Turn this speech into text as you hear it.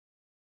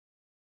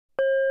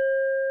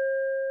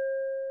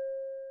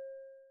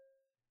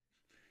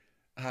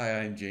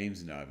Hi, I'm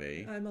James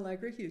Nave, I'm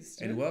Allegra and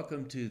Houston.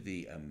 welcome to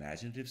the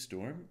Imaginative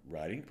Storm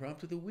Writing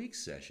Prompt of the Week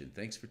session.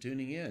 Thanks for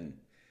tuning in.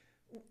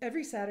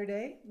 Every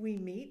Saturday, we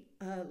meet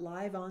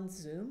live on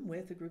Zoom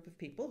with a group of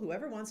people.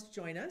 Whoever wants to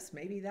join us,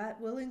 maybe that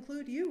will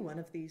include you one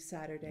of these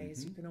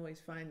Saturdays. You hmm can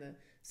always find the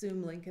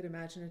Zoom link at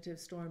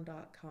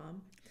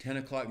imaginativestorm.com. 10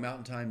 o'clock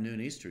Mountain Time,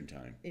 noon Eastern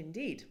Time.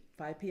 Indeed,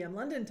 5 p.m.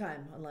 London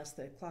time, unless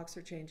the clocks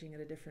are changing at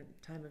a different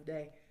time of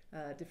day,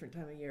 different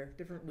time of year,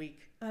 different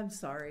week. I'm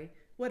sorry,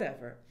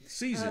 whatever.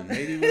 Season.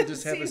 Maybe we'll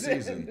just have a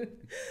season.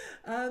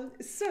 Season.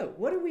 So,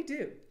 what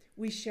do?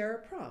 We share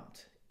a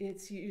prompt.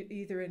 It's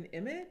either an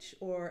image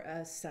or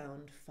a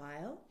sound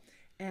file.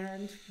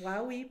 And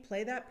while we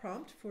play that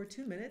prompt for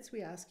 2 minutes,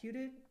 we ask you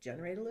to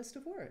generate a list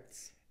of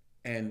words.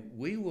 And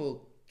we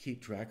will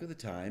keep track of the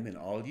time, and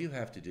all you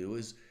have to do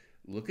is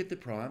look at the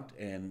prompt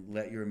and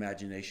let your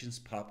imaginations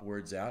pop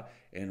words out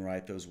and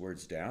write those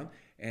words down.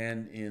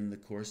 And in the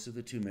course of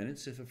the 2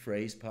 minutes, if a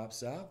phrase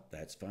pops out,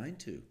 that's fine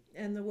too.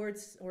 And the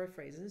words or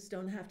phrases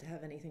don't have to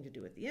have anything to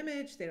do with the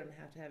image, they don't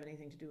have to have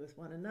anything to do with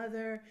one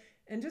another.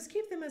 And just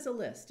keep them as a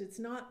list. It's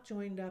not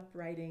joined up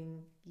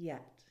writing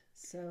yet.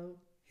 So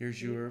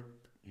Here's we, your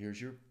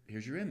here's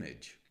your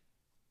image.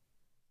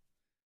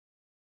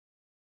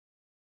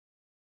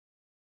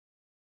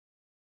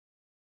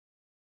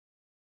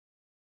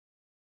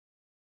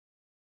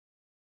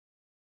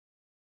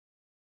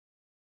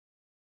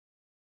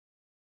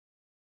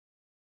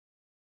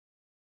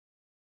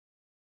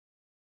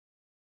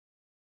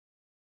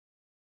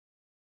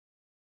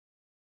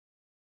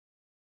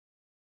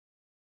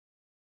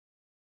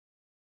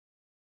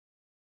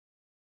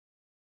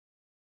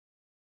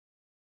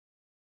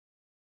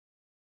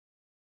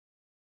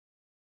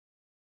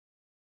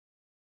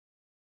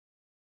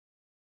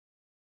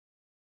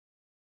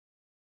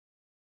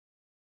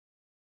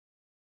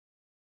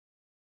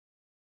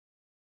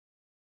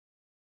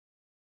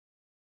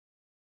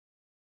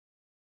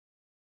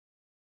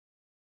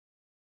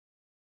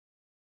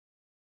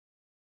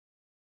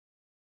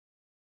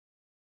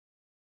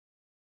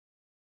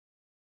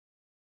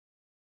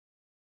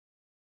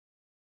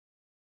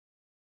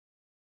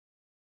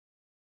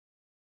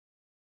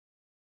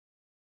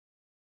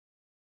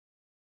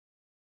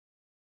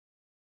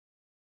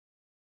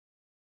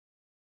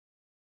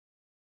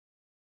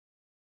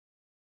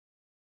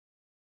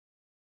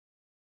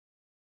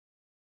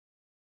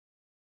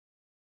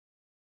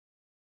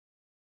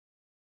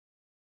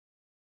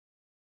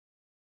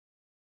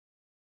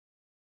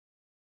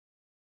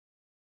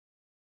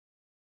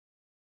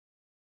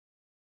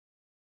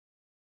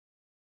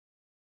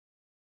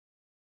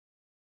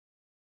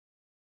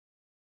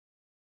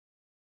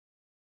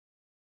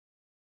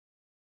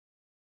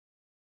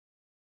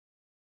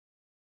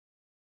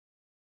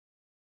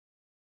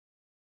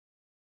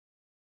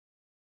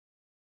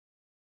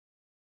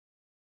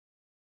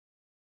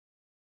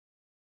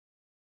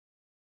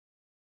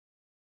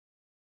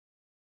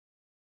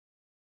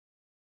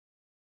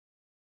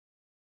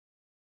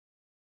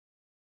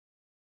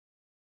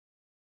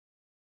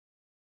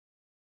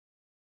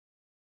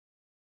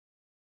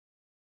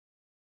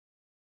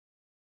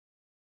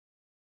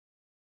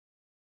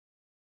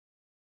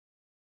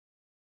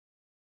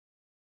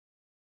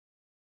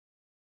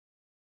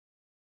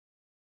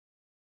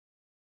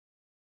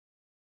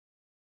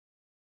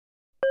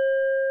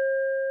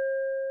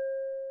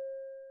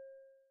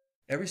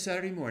 Every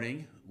Saturday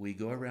morning, we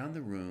go around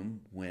the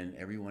room when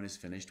everyone is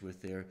finished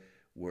with their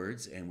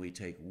words, and we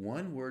take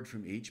one word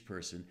from each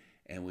person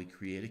and we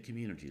create a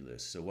community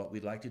list. So, what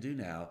we'd like to do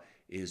now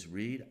is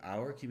read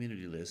our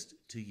community list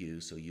to you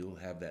so you'll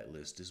have that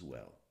list as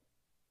well.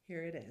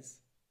 Here it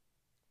is.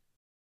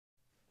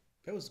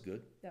 That was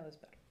good. That was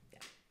better. Yeah.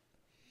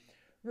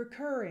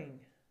 Recurring,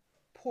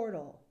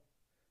 portal,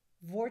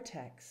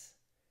 vortex,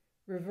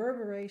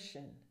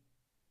 reverberation,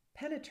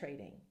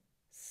 penetrating,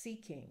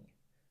 seeking,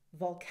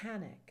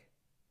 volcanic,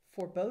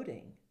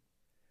 foreboding,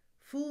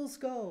 fool's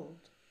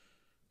gold,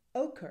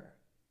 ochre,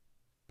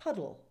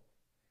 puddle,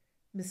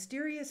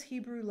 mysterious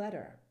Hebrew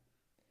letter,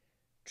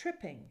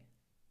 tripping,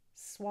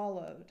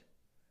 swallowed,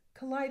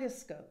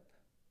 kaleidoscope,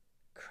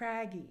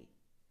 craggy,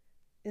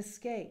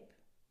 escape,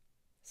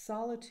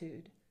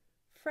 solitude,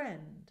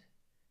 friend,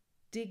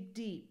 dig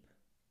deep,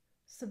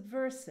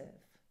 subversive,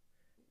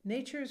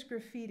 nature's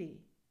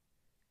graffiti,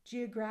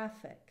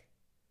 geographic,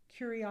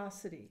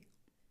 curiosity,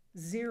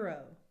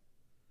 zero,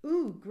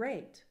 ooh,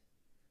 great,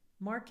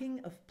 marking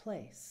of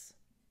place.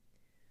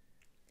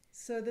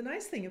 So, the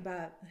nice thing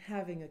about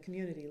having a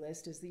community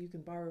list is that you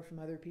can borrow from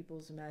other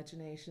people's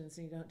imaginations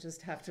and you don't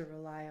just have to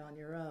rely on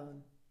your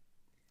own.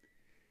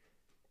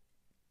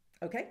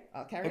 Okay,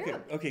 I'll carry Okay,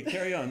 on. okay,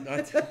 carry on.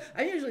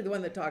 I'm usually the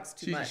one that talks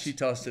too much. She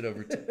tossed it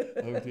over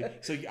to you.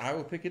 So I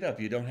will pick it up.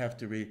 You don't have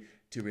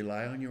to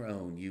rely on your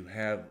own. You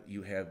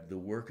have the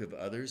work of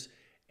others,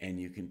 and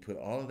you can put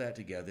all of that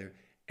together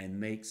and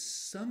make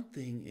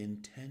something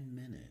in 10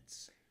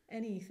 minutes.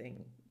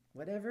 Anything,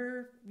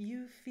 whatever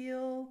you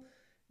feel,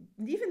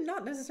 even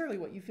not necessarily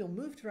what you feel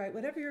moved to write,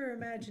 whatever your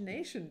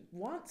imagination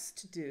wants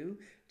to do,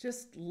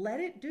 just let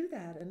it do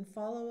that and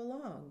follow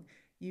along.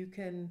 You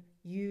can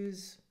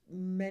use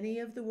many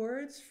of the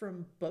words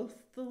from both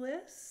the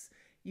lists.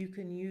 You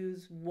can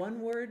use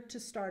one word to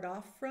start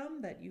off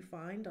from that you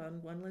find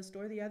on one list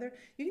or the other.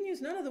 You can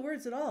use none of the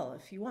words at all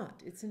if you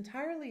want. It's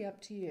entirely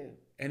up to you.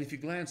 And if you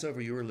glance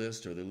over your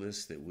list or the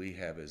list that we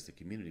have as the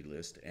community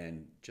list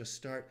and just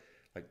start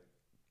like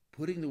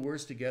putting the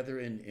words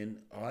together in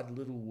odd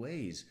little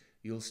ways,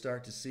 you'll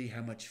start to see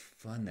how much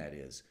fun that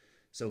is.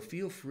 So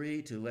feel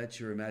free to let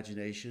your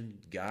imagination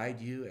guide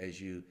you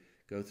as you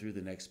go through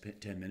the next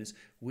 10 minutes.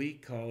 We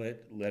call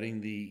it letting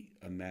the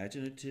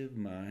imaginative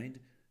mind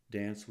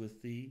dance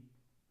with the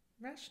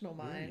Rational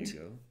There mind.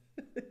 you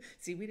go.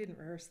 See, we didn't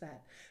rehearse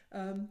that.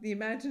 The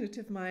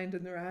imaginative mind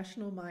and the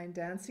rational mind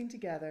dancing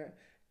together,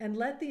 and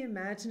let the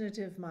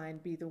imaginative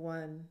mind be the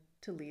one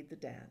to lead the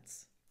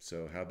dance.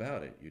 So how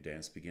about it? Your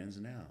dance begins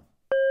now.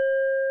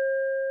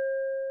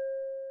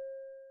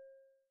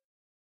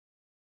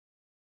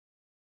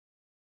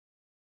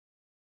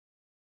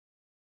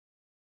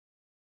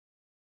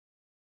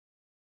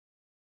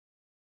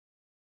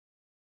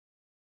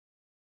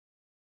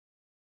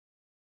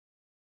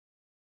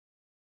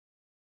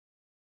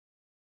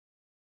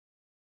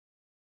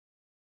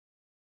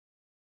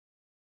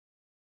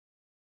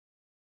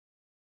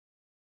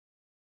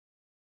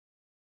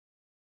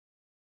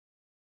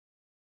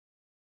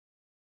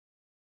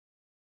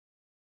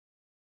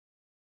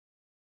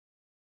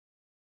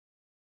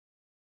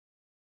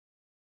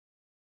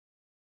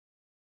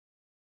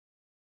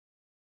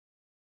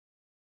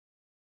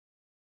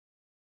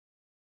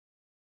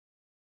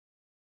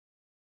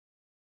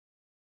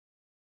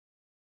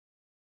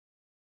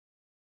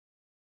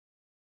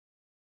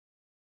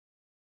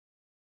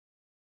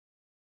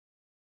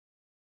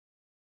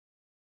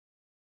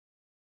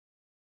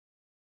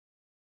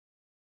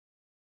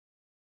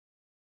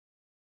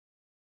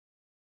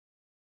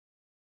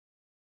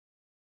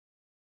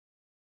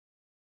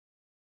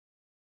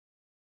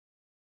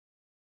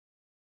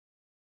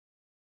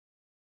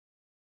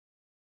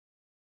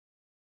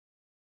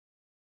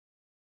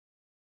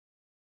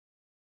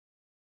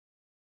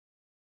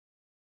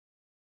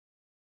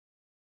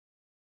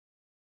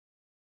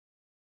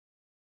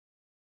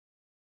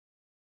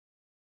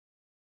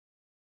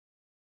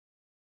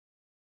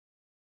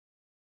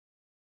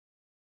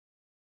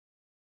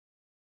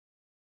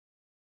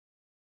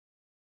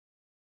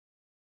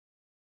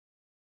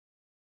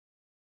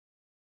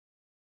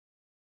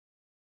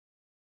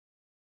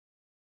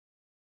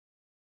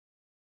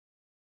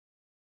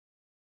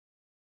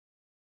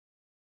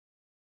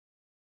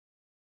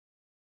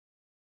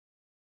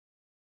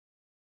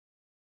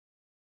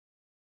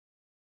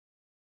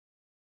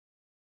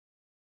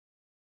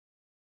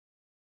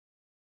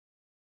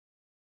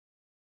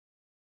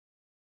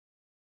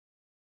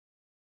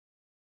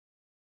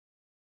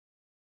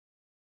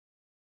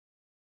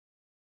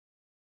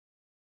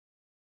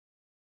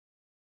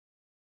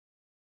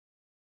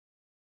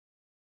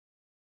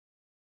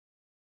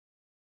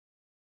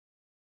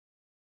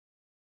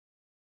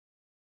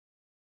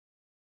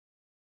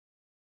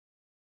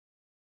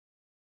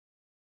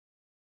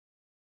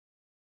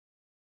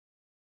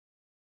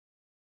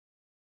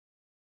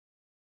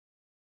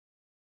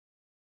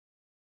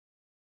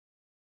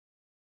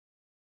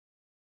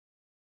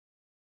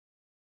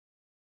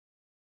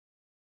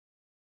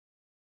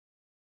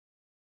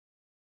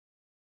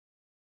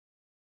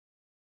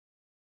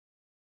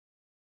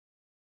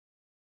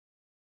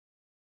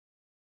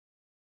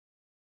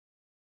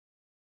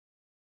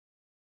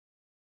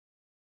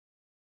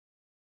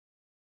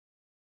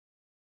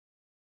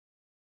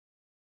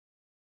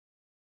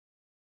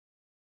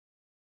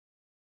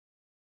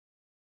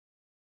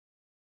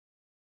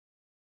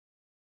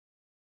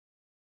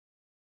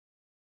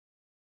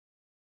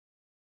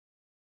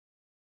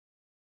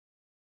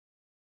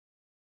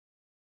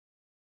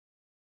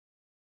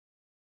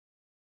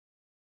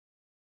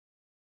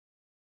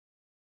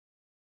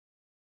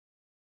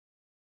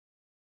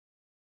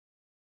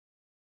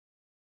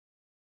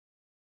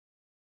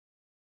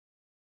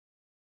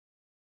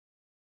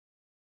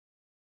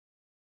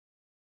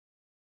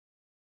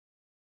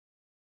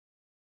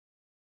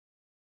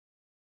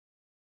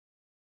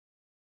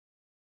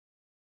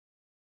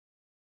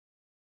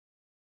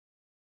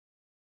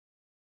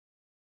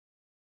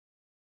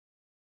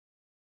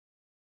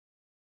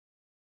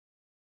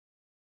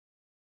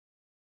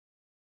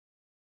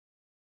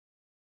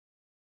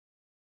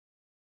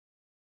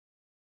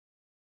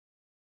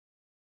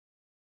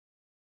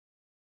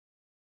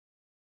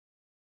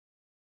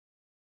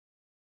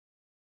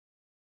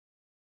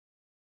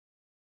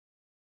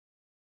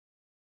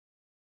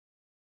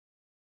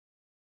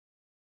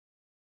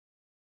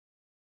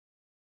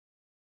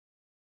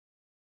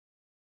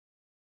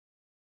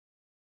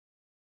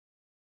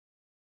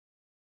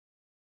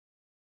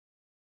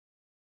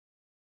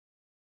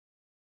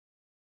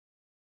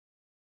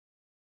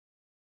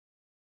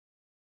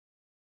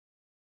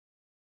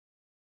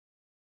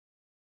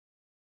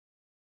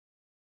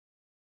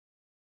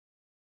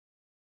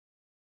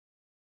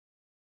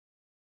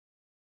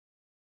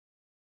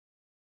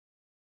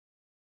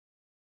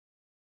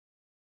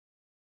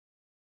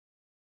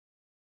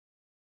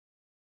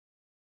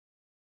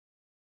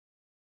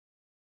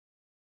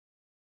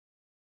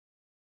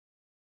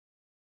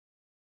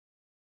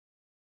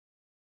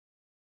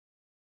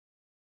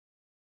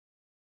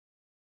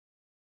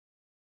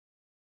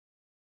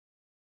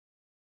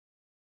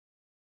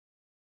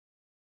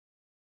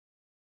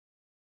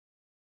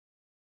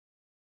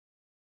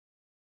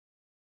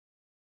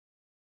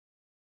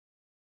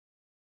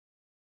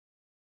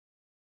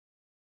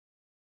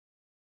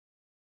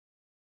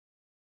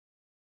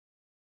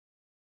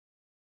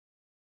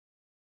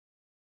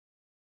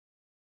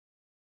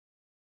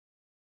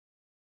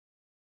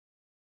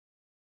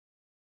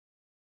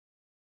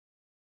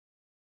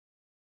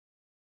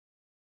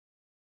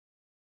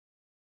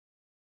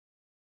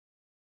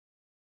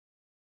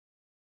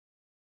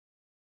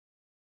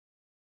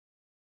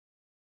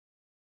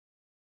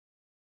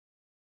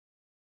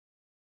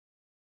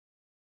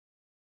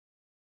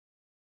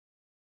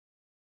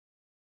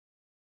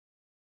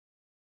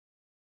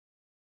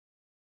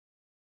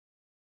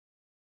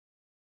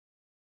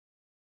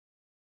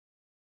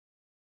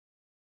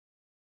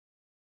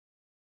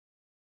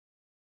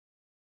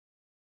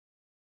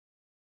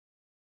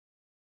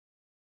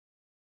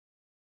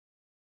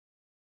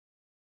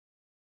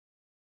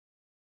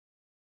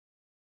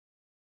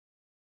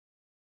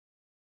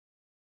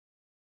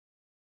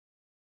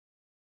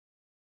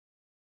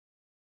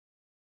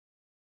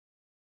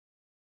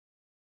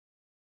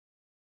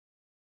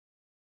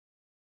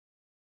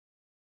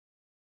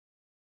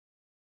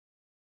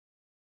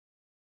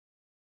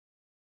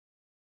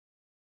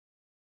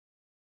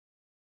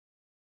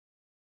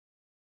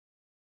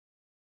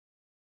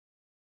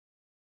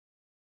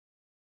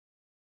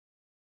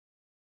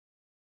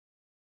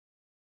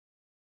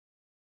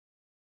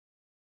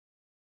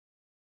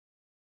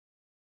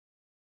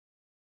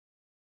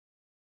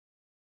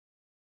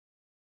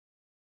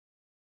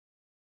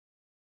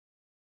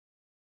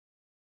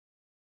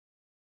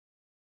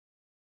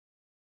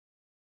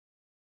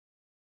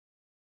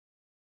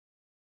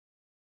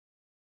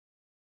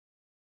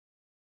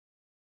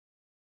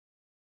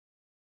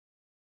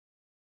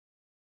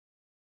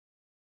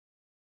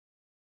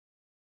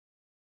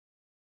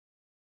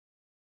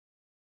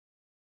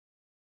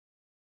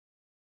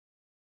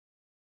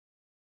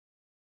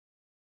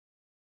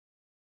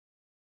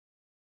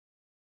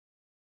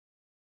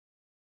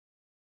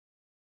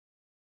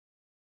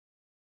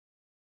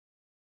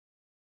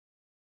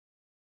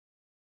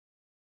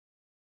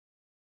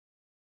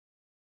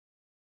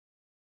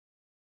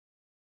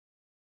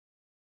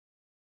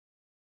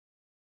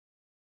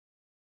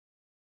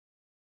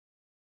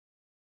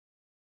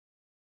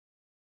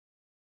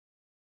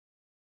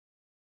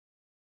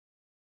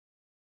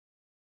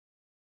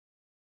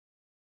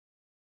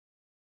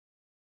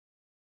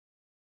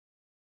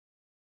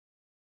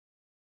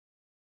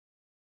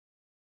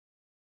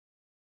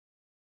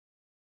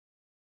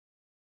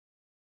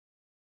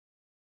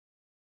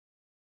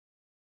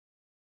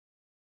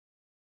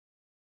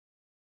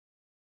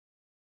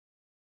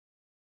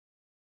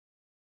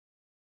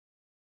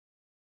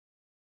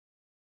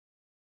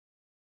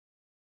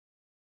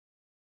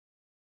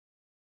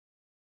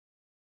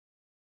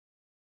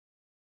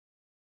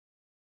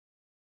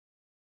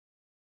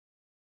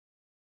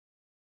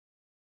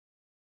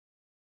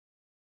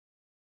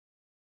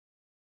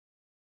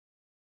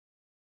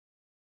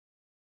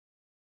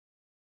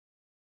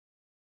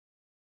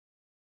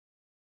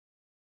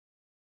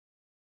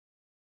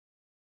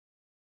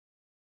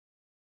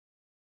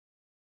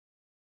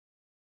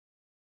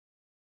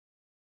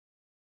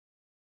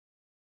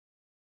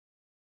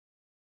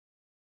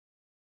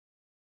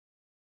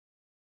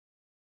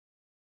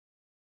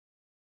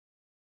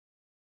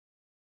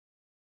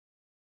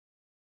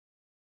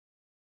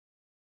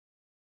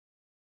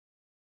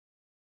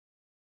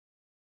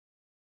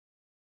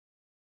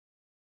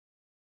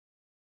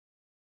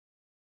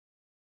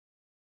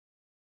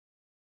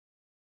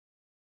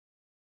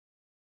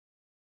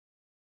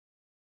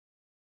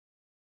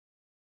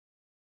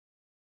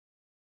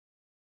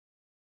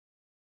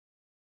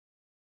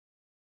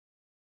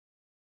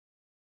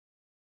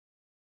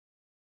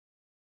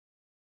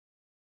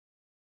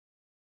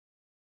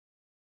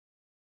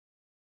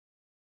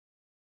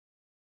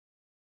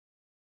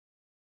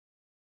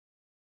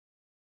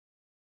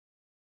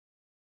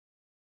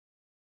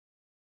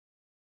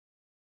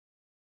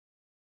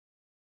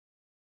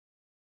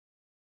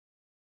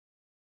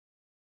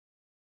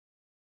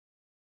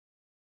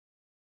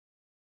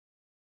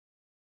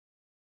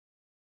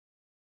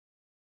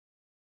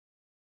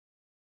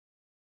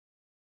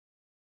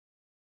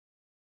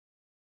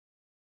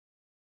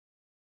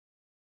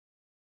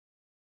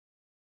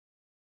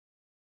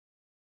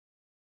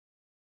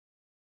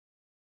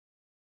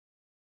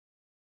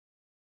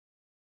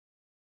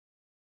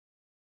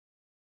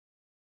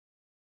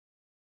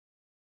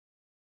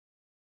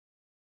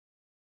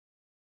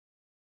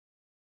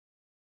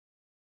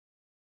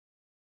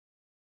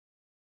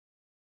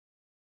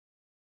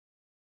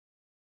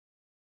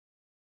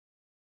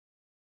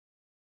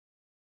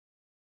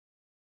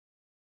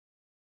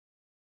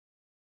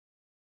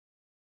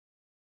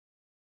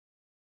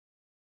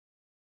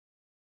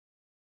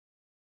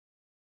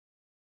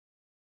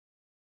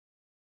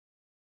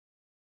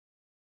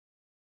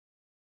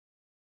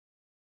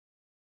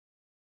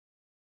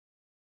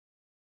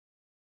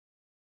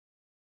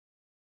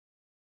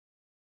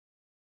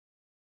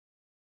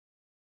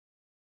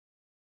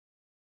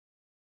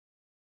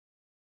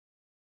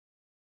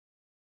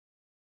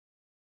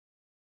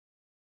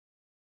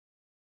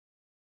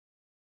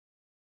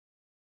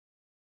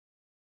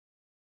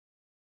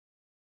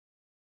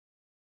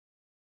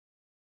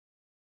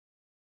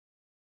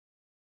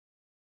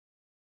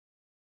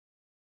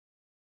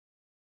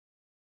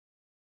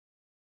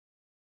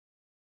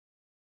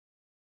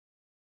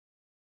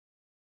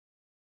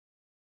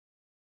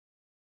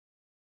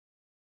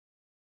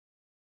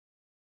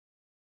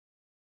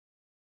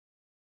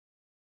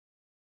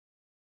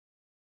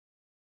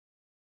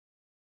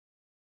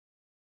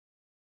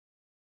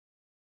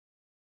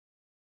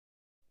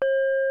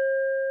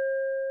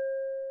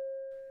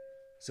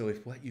 So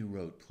if what you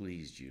wrote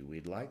pleased you,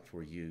 we'd like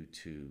for you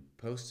to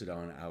post it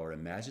on our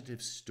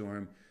Imaginative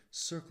Storm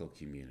Circle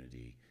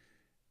community.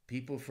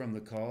 People from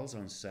the calls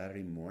on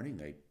Saturday morning,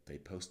 they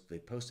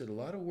posted a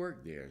lot of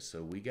work there.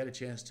 So we got a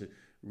chance to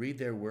read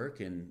their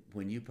work, and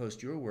when you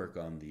post your work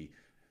on the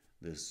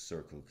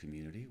Circle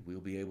community,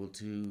 we'll be able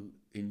to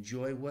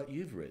enjoy what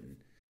you've written.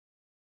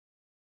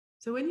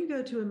 So when you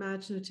go to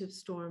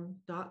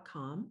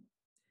imaginativestorm.com,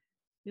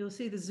 you'll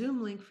see the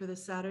Zoom link for the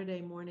Saturday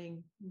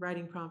morning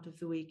writing prompt of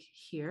the week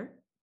here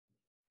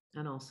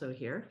and also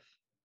here.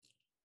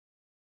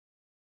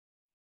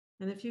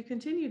 And if you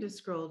continue to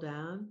scroll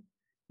down,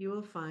 you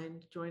will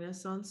find Join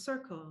Us on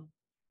Circle.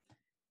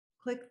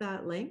 Click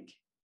that link.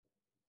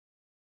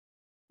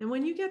 And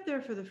when you get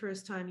there for the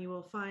first time, you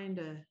will find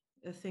a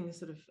thing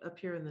sort of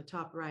appear in the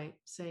top right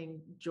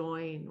saying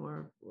join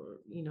or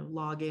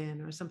log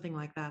in or something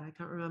like that. I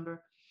can't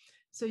remember.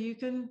 So you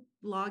can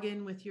log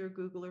in with your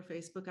Google or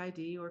Facebook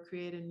ID or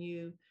create a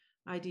new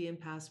ID and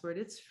password.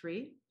 It's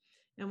free.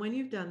 And when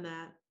you've done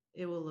that,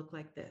 it will look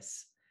like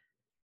this.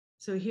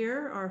 So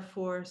here are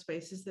 4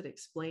 spaces that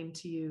explain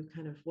to you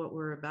kind of what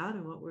we're about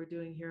and what we're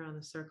doing here on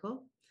the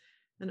circle.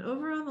 And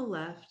over on the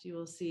left, you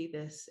will see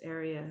this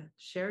area,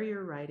 share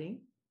your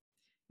writing.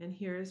 And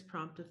here's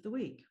prompt of the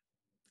week.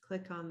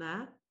 Click on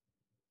that.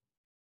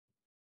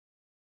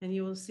 And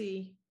you will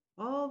see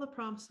all the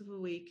prompts of the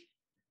week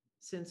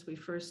since we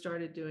first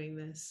started doing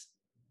this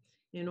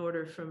in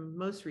order from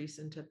most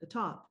recent at the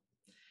top.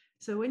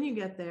 So when you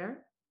get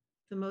there,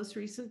 the most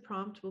recent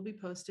prompt will be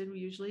posted.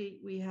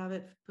 We have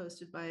it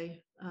posted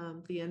by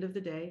the end of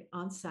the day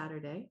on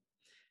Saturday.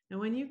 And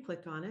when you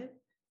click on it,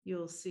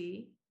 you'll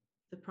see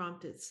the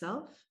prompt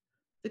itself,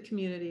 the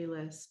community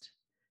list,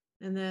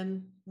 and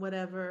then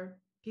whatever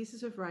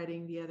pieces of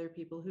writing the other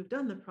people who've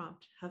done the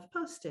prompt have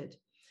posted.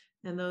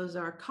 And those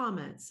are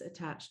comments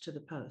attached to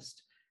the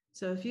post.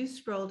 So if you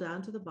scroll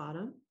down to the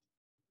bottom,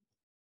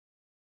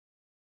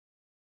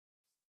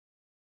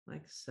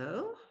 like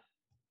so,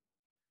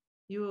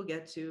 you will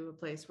get to a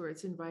place where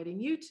it's inviting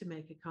you to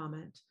make a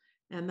comment.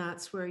 And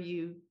that's where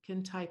you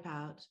can type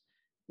out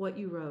what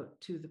you wrote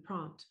to the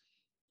prompt.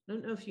 I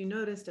don't know if you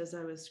noticed as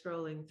I was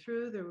scrolling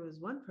through, there was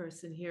one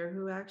person here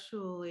who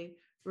actually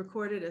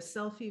recorded a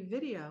selfie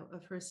video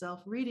of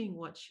herself reading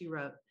what she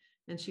wrote,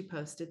 and she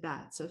posted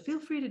that. So feel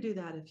free to do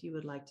that if you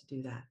would like to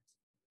do that.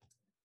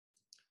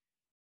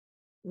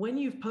 When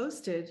you've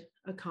posted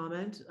a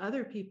comment,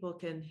 other people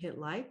can hit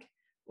like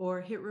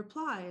or hit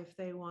reply if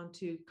they want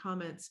to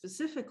comment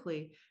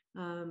specifically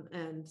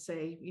and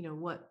say,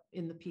 what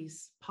in the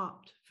piece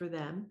popped for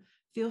them.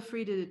 Feel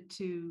free to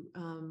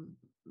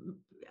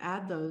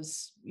add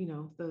those,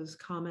 those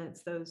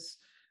comments, those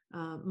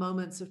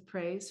moments of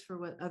praise for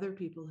what other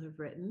people have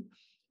written.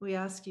 We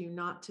ask you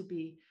not to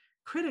be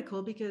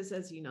critical because,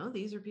 as you know,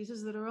 these are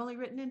pieces that are only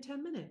written in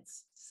 10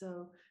 minutes.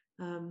 So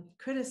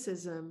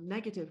criticism,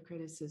 negative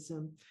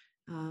criticism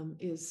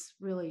is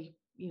really,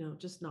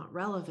 just not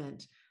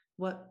relevant.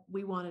 What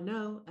we want to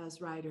know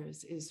as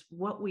writers is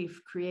what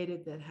we've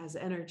created that has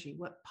energy,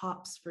 what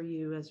pops for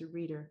you as a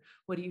reader,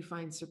 what do you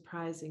find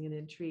surprising and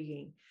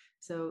intriguing?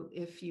 So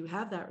if you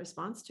have that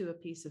response to a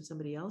piece of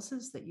somebody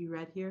else's that you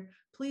read here,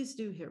 please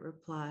do hit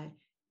reply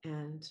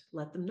and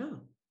let them know.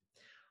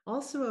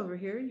 Also over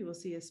here, you will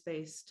see a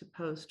space to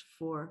post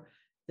for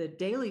the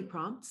daily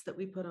prompts that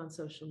we put on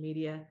social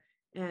media.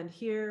 And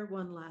here,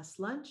 One Last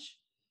Lunch.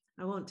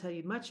 I won't tell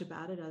you much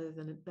about it other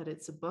than that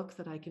it's a book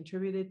that I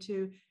contributed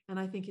to. And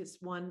I think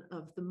it's one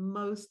of the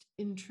most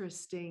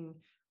interesting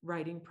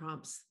writing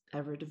prompts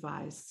ever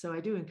devised. So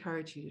I do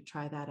encourage you to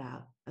try that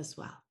out as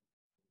well.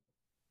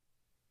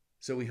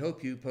 So we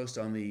hope you post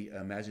on the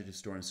Imaginative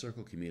Storm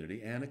Circle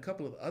community and a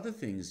couple of other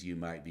things you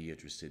might be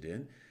interested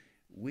in.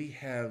 We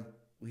have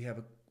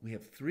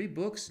 3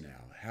 books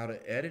now: How to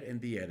Edit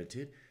and Be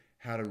Edited,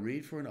 How to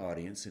Read for an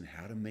Audience, and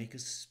How to Make a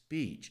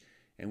Speech.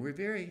 And we're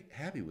very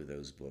happy with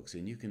those books,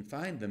 and you can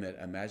find them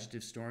at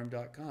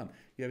imaginativestorm.com.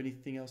 You have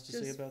anything else to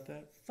say about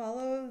that?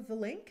 Follow the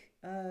link.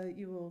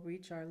 You will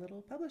reach our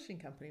little publishing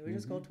company, which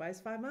is called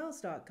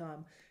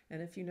twice5miles.com.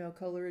 And if you know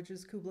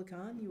Coleridge's Kubla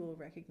Khan, you will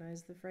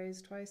recognize the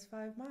phrase twice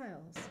 5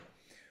 miles.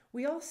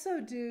 We also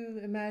do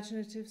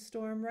Imaginative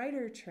Storm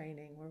writer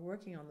training. We're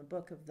working on the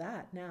book of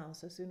that now,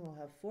 so soon we'll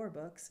have 4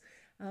 books.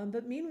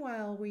 But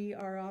meanwhile, we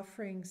are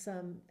offering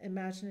some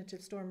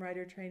Imaginative Storm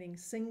writer training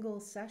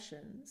single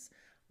sessions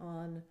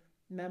on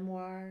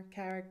memoir,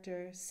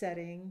 character,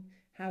 setting,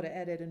 how to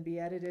edit and be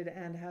edited,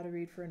 and how to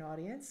read for an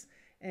audience.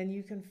 And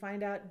you can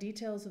find out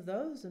details of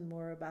those and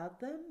more about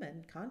them,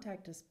 and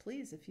contact us,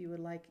 please, if you would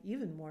like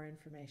even more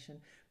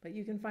information. But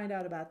you can find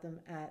out about them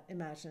at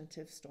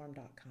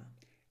imaginativestorm.com.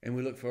 And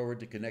we look forward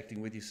to connecting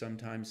with you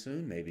sometime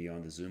soon, maybe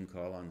on the Zoom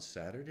call on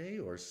Saturday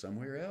or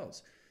somewhere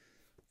else.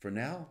 For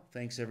now,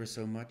 thanks ever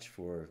so much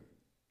for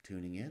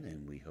tuning in,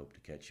 and we hope to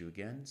catch you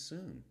again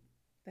soon.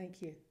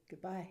 Thank you.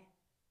 Goodbye.